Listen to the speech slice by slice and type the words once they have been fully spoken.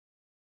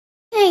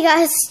Okay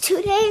guys,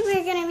 today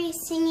we're going to be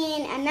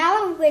singing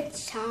another witch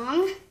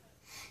song.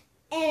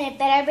 And it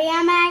better be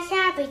on my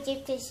account, but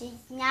if this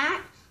is not,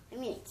 I'm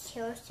going to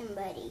kill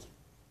somebody.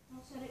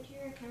 I'll set it to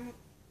your account.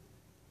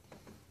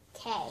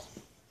 Okay.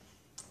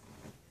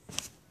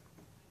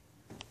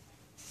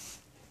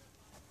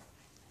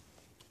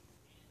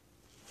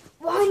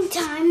 One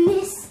time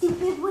this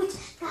stupid witch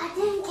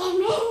goddamn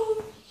came in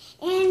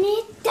and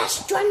it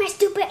destroyed my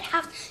stupid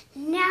house.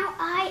 Now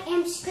I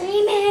am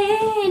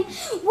screaming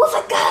with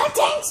a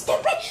goddamn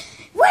stupid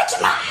witch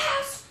in my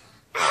house.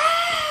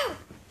 Ow!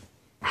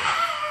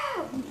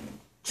 Ow!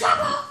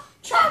 Trouble!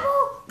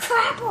 Trouble!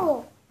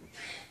 Crapple!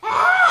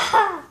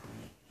 Ow!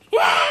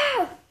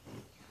 Ow!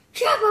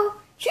 Trouble!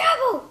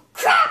 Trouble!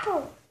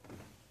 Crapple!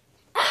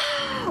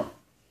 Ow!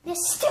 This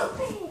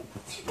stupid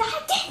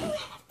goddamn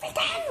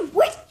freaking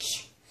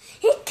witch!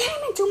 It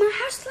came into my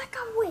house like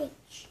a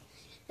witch.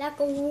 Like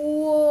a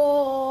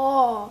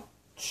wall.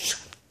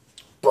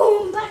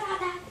 Boom, ba da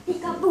da,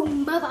 dika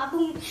boom, ba ba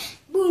boom,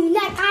 boom,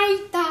 like I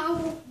da,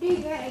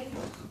 dika,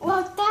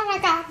 what da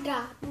da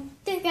da,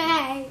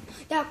 dika,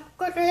 da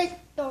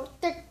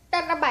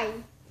da da.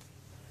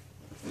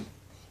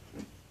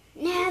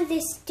 Now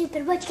this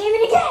stupid witch came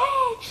in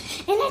again,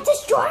 and it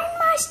destroyed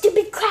my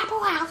stupid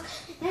crapple house.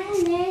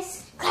 And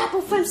this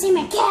crapple from seeing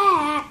my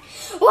cat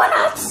will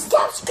not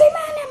stop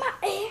screaming in my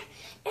ear.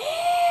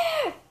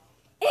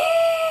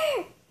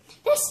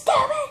 The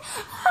stupid,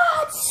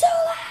 oh, it's so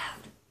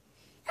loud.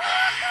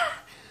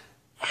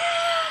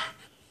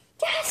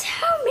 Just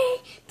help me,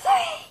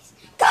 please,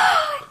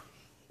 God.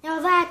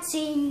 Now that's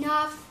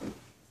enough,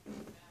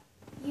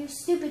 you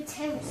stupid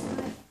Taylor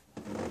Swift.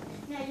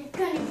 Now you're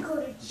gonna go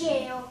to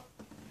jail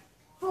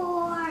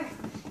for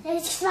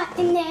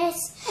distracting this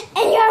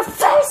in your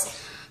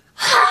face.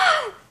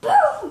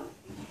 Boom.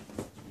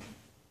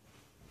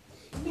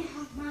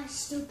 Now my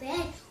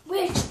stupid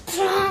witch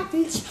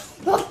plans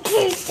will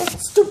keep the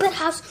stupid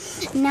house.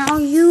 Now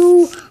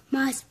you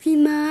must be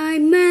my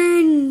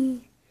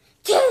man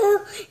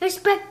to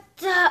respect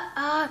the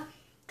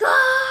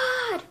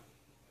God.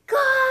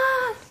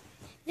 God.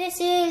 This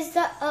is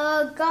the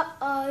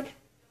God.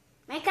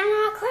 Making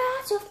a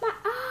cross with my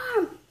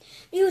arm.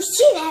 You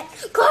see that?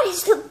 God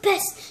is the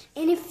best.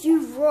 And if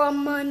you rob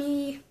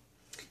money,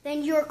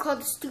 then you're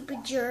called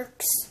stupid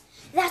jerks.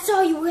 That's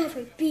all you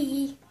ever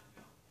be.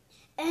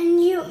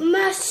 And you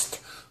must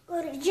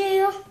go to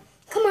jail.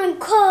 Come on,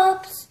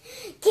 cops.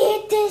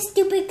 Get this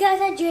stupid guy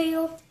out of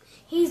jail.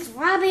 He's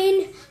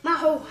robbing my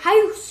whole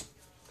house.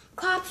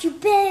 Cops, you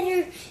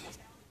better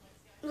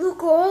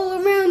look all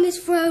around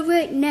this road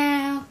right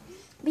now.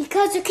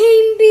 Because there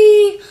can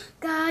be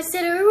guys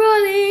that are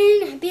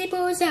robbing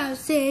people's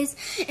houses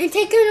and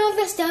taking all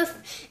their stuff.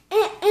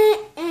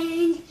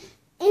 And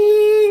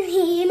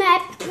he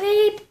might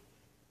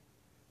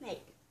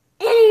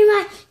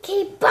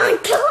keep on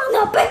killing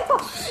the people.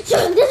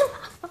 So this is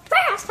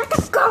fast. I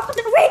can go for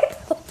the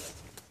rainbow.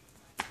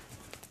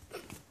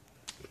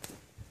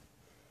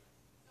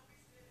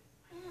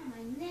 Oh,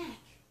 my neck.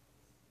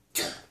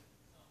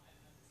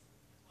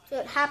 So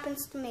it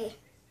happens to me.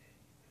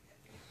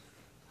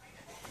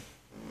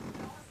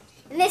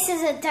 And this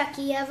is a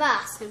ducky of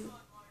awesome.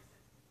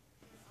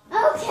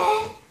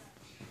 Okay.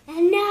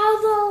 And now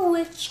the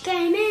witch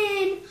came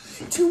in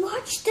to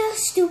watch the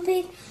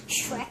stupid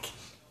Shrek.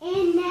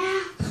 And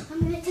now I'm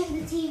going to take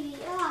the TV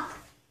off.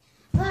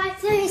 But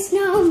there's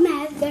no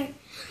matter.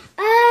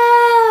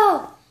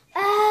 Oh!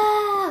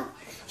 Oh!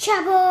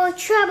 Trouble,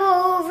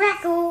 trouble,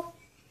 rackle.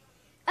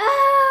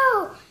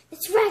 Oh!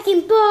 It's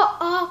wrecking ball.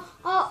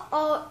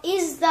 Oh,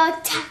 is the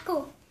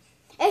tackle.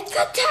 It's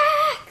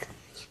attack,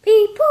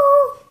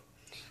 people.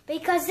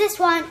 Because this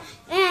one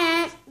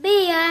can't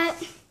be a...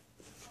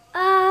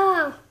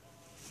 Oh.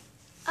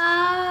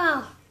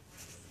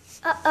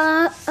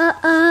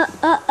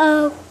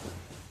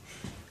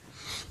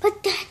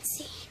 But that's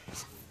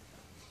it.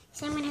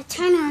 So I'm going to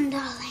turn on the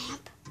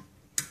lamp.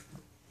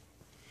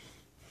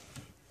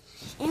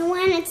 And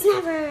when it's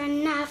never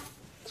enough,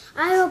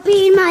 I will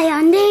be in my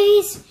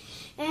undies.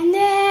 And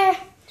there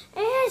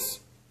is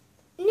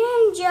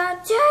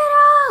Ninja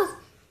Turtles.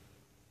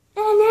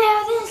 And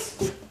there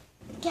this...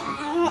 I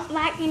don't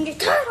like Ninja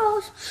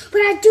Turtles,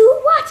 but I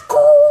do watch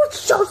cool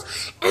shows.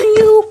 And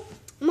you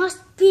must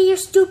be your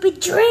stupid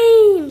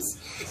dreams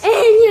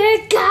in your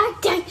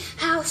goddamn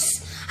house.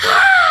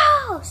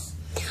 House!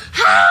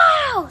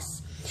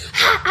 House!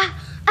 House!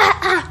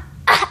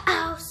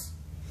 House!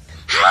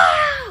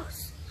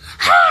 House!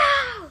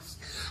 House!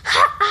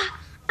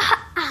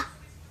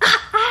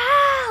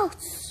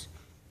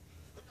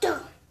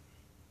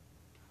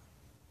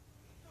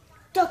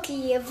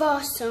 Ducky of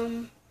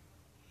awesome.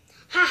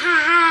 Ha ha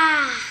ha!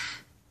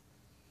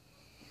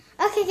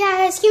 Okay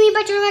guys, give me a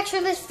bunch of likes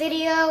for this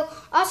video.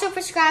 Also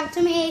subscribe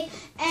to me,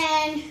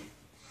 and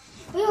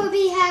we will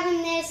be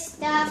having this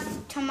stuff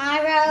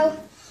tomorrow.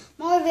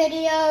 More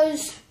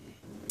videos.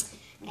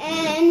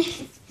 And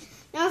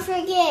don't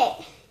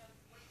forget,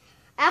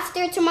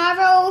 after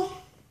tomorrow,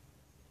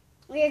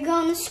 we are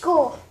going to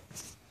school.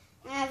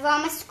 I have all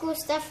my school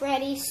stuff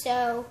ready,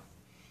 so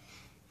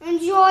enjoy.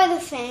 enjoy the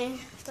fan.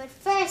 But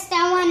first,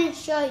 I want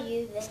to show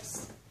you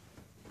this.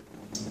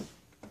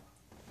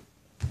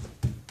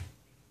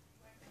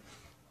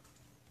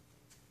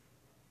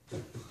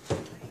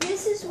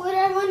 This is what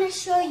I want to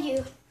show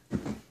you.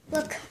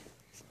 Look,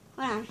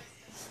 hold on.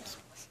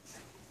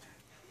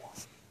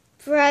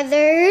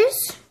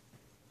 Brothers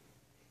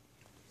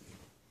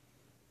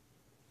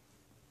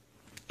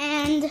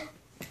and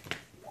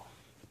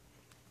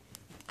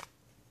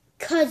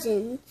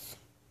cousins.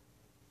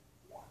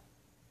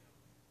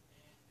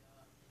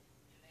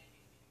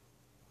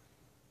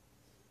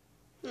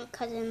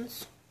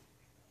 Cousins.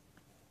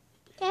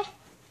 Okay.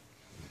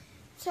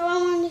 So I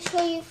wanted to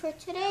show you for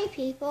today,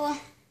 people.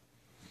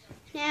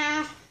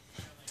 Now,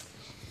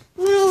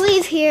 I'm going to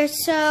leave here,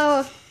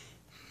 so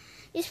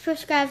just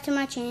subscribe to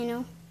my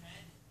channel.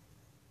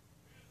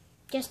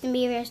 Justin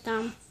Bieber is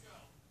dumb.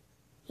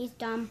 He's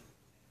dumb.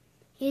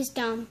 He's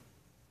dumb.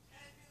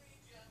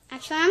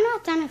 Actually, I'm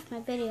not done with my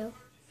video.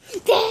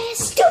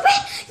 This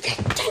stupid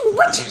thing,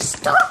 would you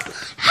stop?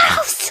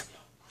 House!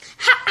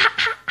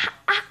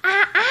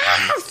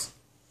 House!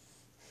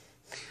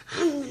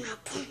 I'm gonna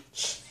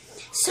punch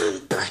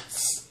some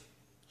butts.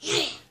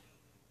 Yeah.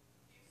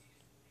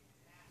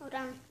 Hold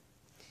on.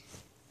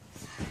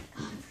 Sorry,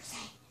 God, for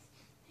saying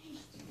this. I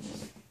need to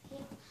just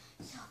feel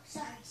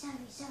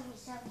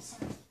so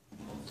sorry.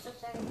 I'm so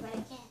sorry, but I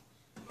can't.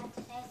 I have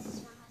to say this is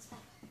my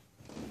husband.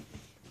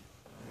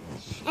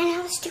 And I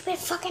was a stupid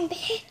fucking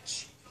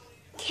bitch.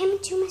 Came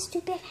into my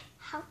stupid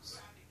house.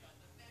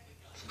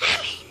 I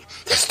mean,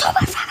 the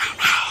stupid fucking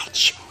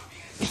bitch.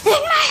 In my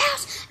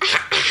house.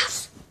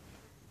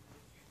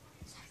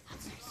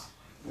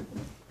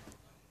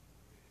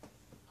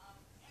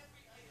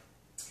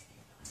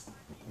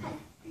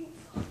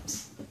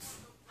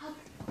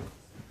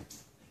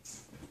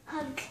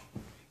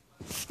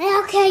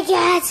 Okay,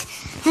 guys,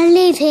 I'll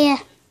leave here.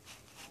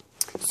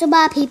 So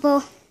bye,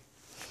 people.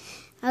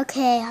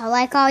 Okay, I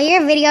like all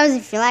your videos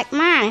if you like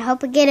mine. I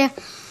hope we get a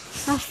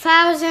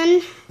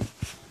 1,000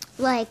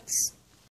 likes.